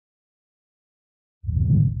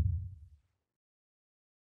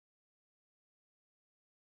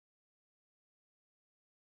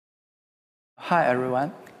Hi,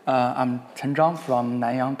 everyone. I'm Zhang from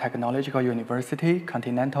Nanyang Technological University,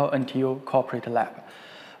 Continental-NTU Corporate Lab.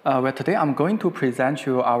 Well, today I'm going to present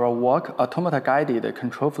you our work, Automata-Guided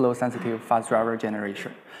Control Flow Sensitive Fuzz Driver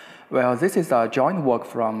Generation. Well, this is a joint work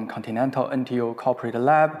from Continental-NTU Corporate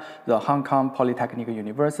Lab, the Hong Kong Polytechnic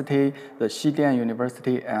University, the Xidian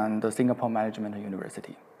University, and the Singapore Management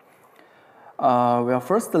University. Well,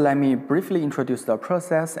 first, let me briefly introduce the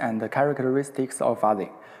process and the characteristics of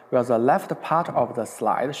fuzzing. Well, the left part of the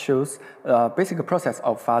slide shows the basic process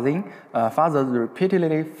of fuzzing. Fuzzers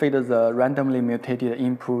repeatedly feed the randomly mutated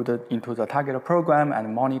input into the target program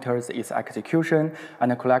and monitors its execution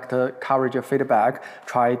and collect coverage feedback,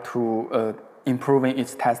 try to improving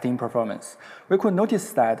its testing performance. We could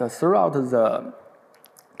notice that throughout the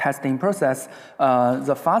testing process,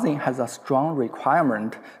 the fuzzing has a strong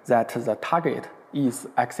requirement that the target is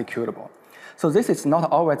executable. So this is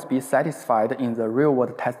not always be satisfied in the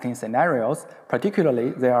real-world testing scenarios.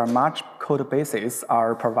 Particularly, there are much code bases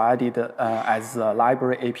are provided as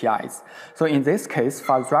library APIs. So in this case,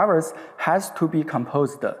 fuzz drivers has to be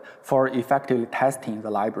composed for effectively testing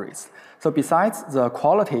the libraries. So besides the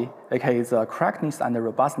quality, aka the correctness and the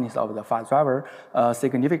robustness of the fuzz driver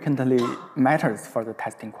significantly matters for the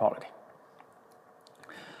testing quality.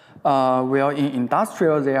 Well, in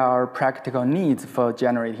industrial, there are practical needs for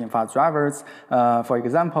generating fuzz drivers. For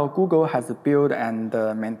example, Google has built and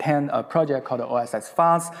maintained a project called OSS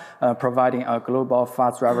Fuzz, providing a global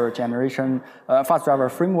fuzz driver fuzz driver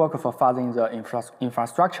framework for fuzzing the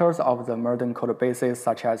infrastructures of the modern code bases,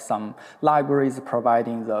 such as some libraries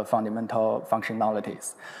providing the fundamental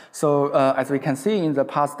functionalities. So as we can see, in the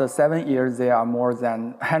past 7 years, there are more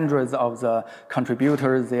than hundreds of the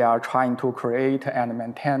contributors. They are trying to create and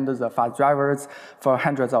maintain the fuzz drivers for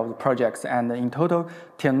hundreds of projects, and in total,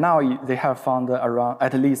 till now, they have found around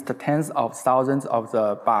at least tens of thousands of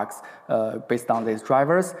the bugs based on these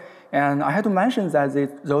drivers. And I have to mention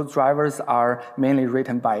that those drivers are mainly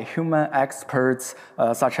written by human experts,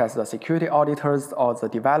 such as the security auditors or the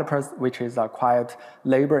developers, which is a quite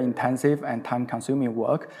labor-intensive and time-consuming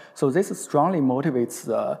work. So this strongly motivates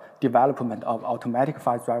the development of automatic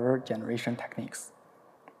fuzz driver generation techniques.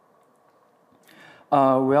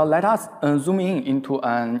 Well, let us zoom into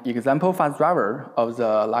an example fuzz driver of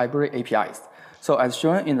the library APIs. So as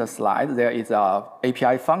shown in the slide, there is an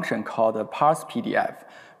API function called parse PDF.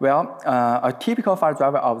 Well, a typical fuzz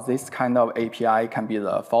driver of this kind of API can be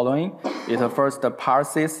the following. It first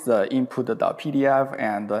parses the input.pdf,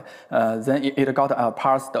 and then it got a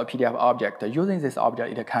parsed PDF object. Using this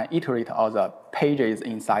object, it can iterate all the pages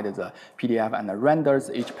inside the PDF and renders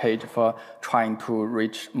each page for trying to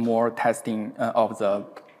reach more testing of the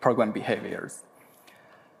program behaviors.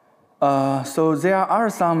 So there are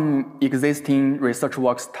some existing research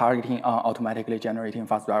works targeting automatically generating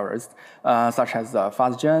fuzz drivers, such as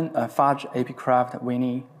Zheng, Fudge, APCraft,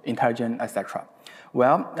 Winnie, Intelligent, etc.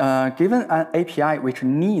 Well, given an API which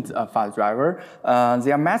needs a fuzz driver,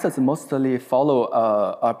 their methods mostly follow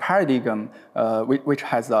a paradigm which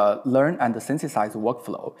has a learn and synthesize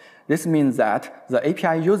workflow. This means that the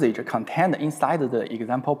API usage contained inside the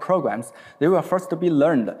example programs, they will first be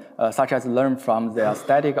learned, such as learn from their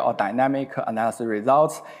static or dynamic analysis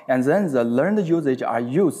results, and then the learned usage are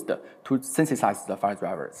used to synthesize the fuzz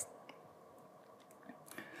drivers.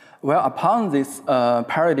 Well, upon this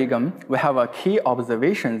paradigm, we have a key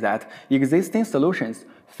observation that existing solutions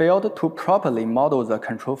failed to properly model the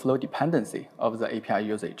control flow dependency of the API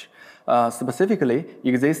usage. Specifically,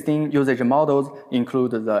 existing usage models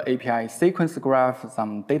include the API sequence graph,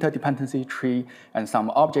 some data dependency tree, and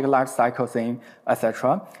some object lifecycle thing,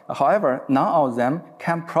 etc. However, none of them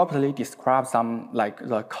can properly describe some like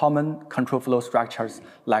the common control flow structures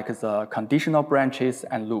like the conditional branches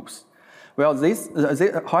and loops. Well,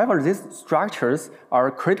 however, these structures are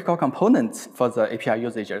critical components for the API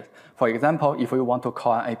usage. For example, if you want to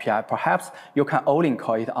call an API, perhaps you can only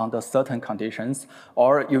call it under certain conditions,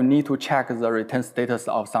 or you need to check the return status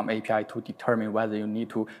of some API to determine whether you need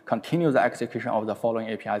to continue the execution of the following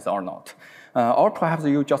APIs or not. Or perhaps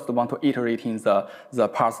you just want to iterate in the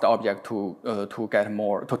parsed object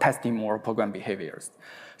to testing more program behaviors.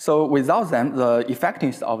 So without them, the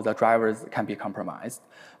effectiveness of the drivers can be compromised.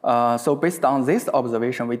 So based on this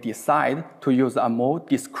observation, we decide to use a more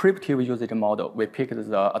descriptive usage model. We picked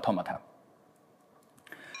the automata.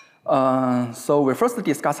 So we first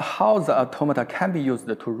discuss how the automata can be used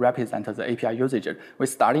to represent the API usage. We're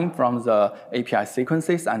starting from the API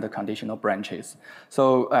sequences and the conditional branches.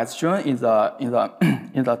 So as shown in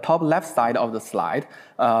the top left side of the slide,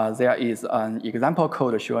 there is an example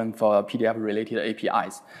code shown for PDF-related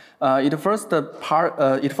APIs. It first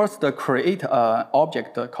create an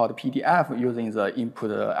object called PDF using the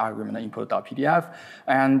input argument input.pdf,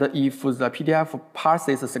 and if the PDF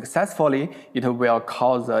parses successfully, it will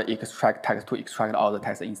call the extract text to extract all the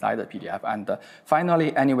text inside the PDF, and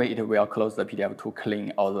finally, anyway, it will close the PDF to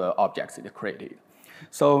clean all the objects it created.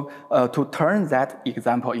 So to turn that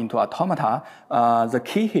example into automata, the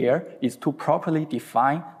key here is to properly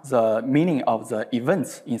define the meaning of the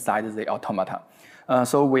events inside the automata.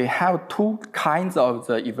 So we have two kinds of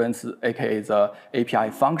the events, aka the API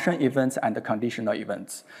function events and the conditional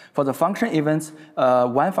events. For the function events,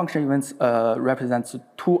 one function event represents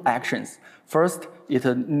two actions. First, it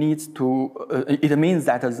means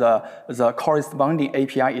that the corresponding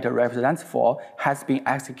API it represents for has been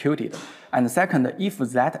executed. And second, if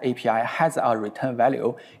that API has a return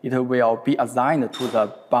value, it will be assigned to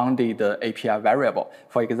the bounded API variable.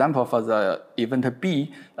 For example, for the event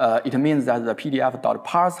B, it means that the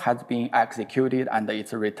PDF.parse has been executed and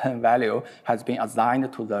its return value has been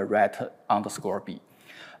assigned to the ret_B.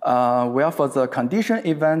 Well, for the condition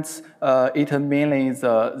events, it mainly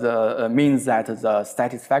means that the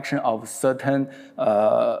satisfaction of certain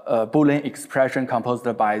Boolean expression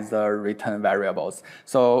composed by the return variables.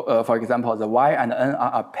 So, for example, the y and n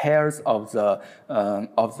are pairs of the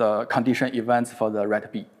condition events for the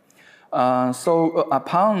ret_B.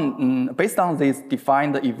 Based on these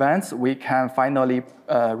defined events, we can finally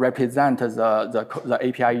represent the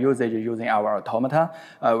API usage using our automata.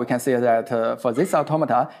 We can say that for this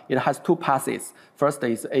automata, it has two passes. First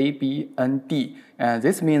is A, B, N, D. And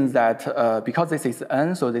this means that because this is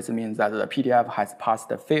N, so this means that the PDF has passed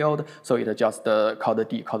the field, so it just call the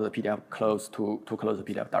D, call the PDF close to close the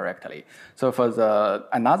PDF directly. So for the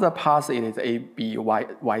another pass, it is A, B,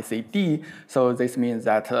 Y, C, D. So this means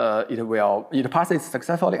that it passes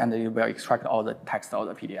successfully and it will extract all the text of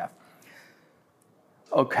the PDF.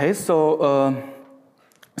 Okay, so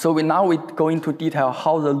we go into detail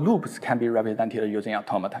how the loops can be represented using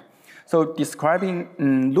automata. So describing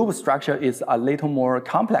loop structure is a little more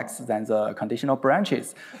complex than the conditional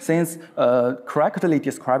branches, since correctly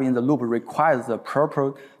describing the loop requires the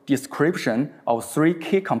proper description of three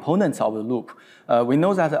key components of the loop. We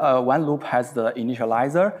know that one loop has the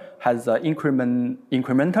initializer, has the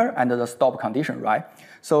incrementer, and the stop condition, right?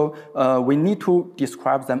 So we need to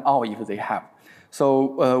describe them all if they have.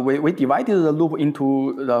 So we divided the loop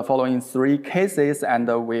into the following three cases, and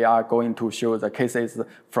we are going to show the cases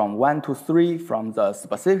from 1 to 3, from the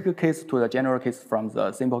specific case to the general case, from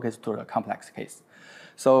the simple case to the complex case.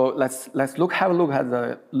 So let's have a look at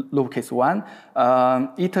the loop case 1.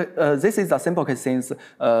 This is a simple case since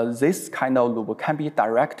this kind of loop can be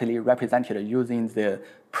directly represented using the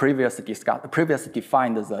previous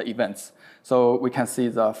defined the events. So we can see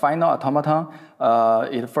the final automaton.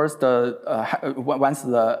 It first, once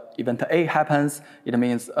the event A happens, it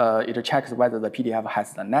means it checks whether the PDF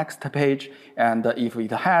has the next page, and if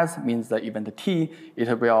it has, means the event T,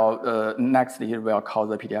 it will next it will call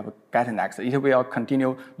the PDF get next. It will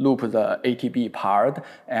continue loop the ATB part,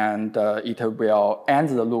 and it will end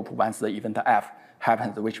the loop once the event F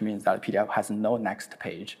happens, which means that PDF has no next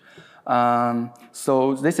page.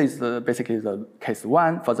 So this is basically the case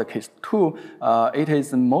 1. For the case 2, it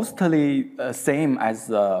is mostly same as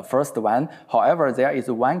the first one. However, there is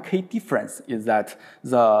one key difference is that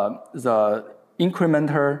the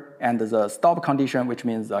incrementer and the stop condition, which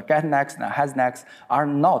means the get next and has next, are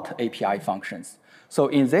not API functions. So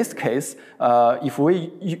in this case, if we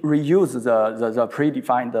reuse the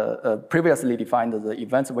previously defined the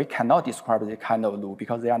events, we cannot describe this kind of loop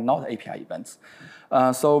because they are not API events.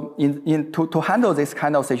 So to handle this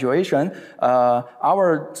kind of situation,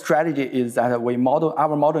 our strategy is that our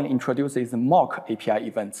model introduces mock API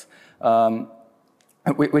events.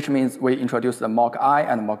 Which means we introduce the mock I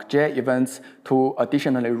and mock J events to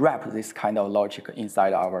additionally wrap this kind of logic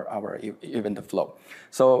inside our event flow.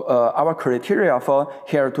 So our criteria for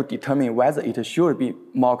here to determine whether it should be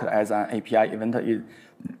mocked as an API event is,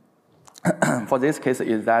 for this case,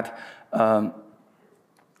 it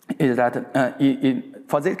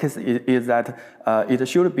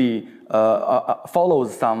should be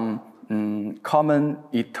follows some common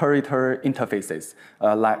iterator interfaces.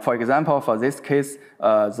 Like for example, for this case,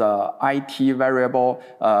 the IT variable,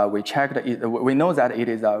 we know that it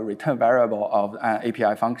is a return variable of an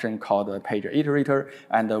API function called the page iterator,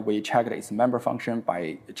 and we checked its member function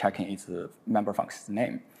by checking its member function's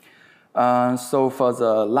name. So for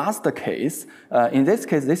the last case, in this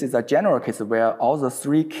case, this is a general case where all the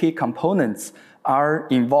three key components are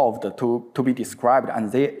involved to be described,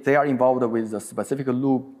 and they are involved with the specific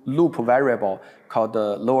loop variable called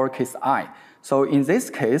the lowercase I. So in this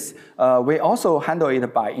case, we also handle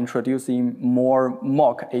it by introducing more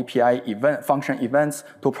mock API function events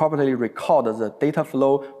to properly record the data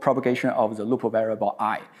flow propagation of the loop variable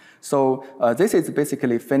I. So this is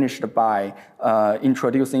basically finished by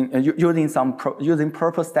using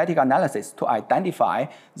proper static analysis to identify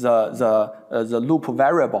the loop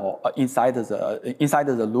variable inside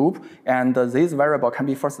the loop, and this variable can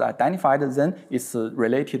be first identified, then its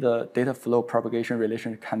related data flow propagation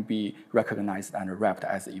relation can be recognized and wrapped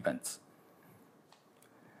as events.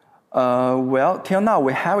 Well, till now,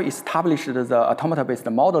 we have established the automata-based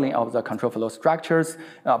modeling of the control flow structures.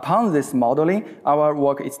 Upon this modeling, our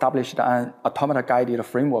work established an automata-guided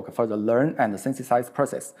framework for the learn and synthesize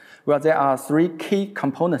process, where there are three key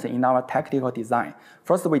components in our technical design.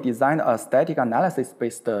 First, we designed a static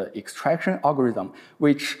analysis-based extraction algorithm,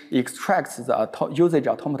 which extracts the usage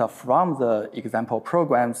automata from the example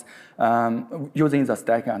programs using the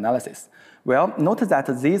static analysis. Well, note that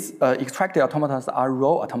these extracted automata are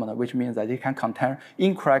raw automata, which means that they can contain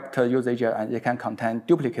incorrect usage and they can contain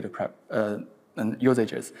duplicate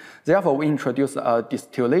usages. Therefore, we introduce a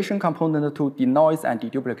distillation component to denoise and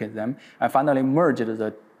deduplicate them, and finally merge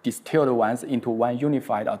the distilled ones into one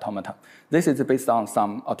unified automata. This is based on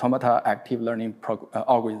some automata active learning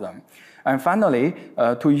algorithm. And finally,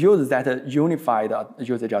 to use that unified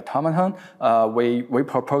usage automaton, we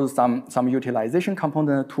propose some utilization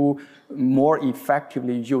component to more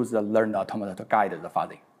effectively use the learned automata to guide the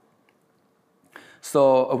fuzzing.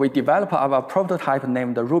 So we developed our prototype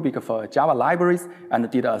named Rubik for Java libraries and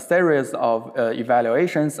did a series of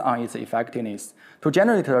evaluations on its effectiveness. To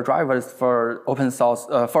generate the drivers for open source,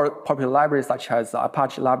 for popular libraries such as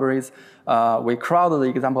Apache libraries, we crowded the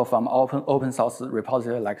example from open source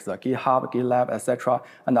repositories like the GitHub, GitLab, etc.,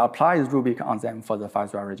 and applied Rubik on them for the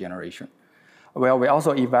fuzz driver generation. Well, we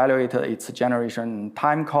also evaluated its generation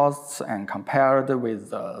time costs and compared with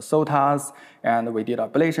SOTAs, and we did a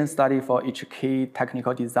ablation study for each key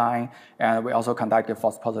technical design, and we also conducted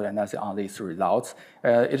false positive analysis on these results.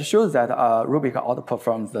 It shows that Rubik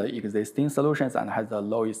outperforms the existing solutions and has the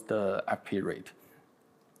lowest FP rate.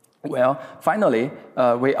 Well, finally,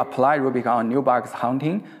 we applied Rubik on new bugs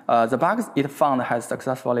hunting. The bugs it found has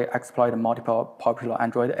successfully exploited multiple popular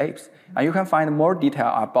Android apps. And you can find more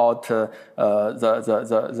detail about the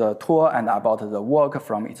tool and about the work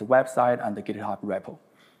from its website and the GitHub repo.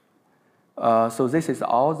 So this is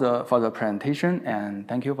all for the presentation, and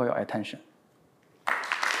thank you for your attention.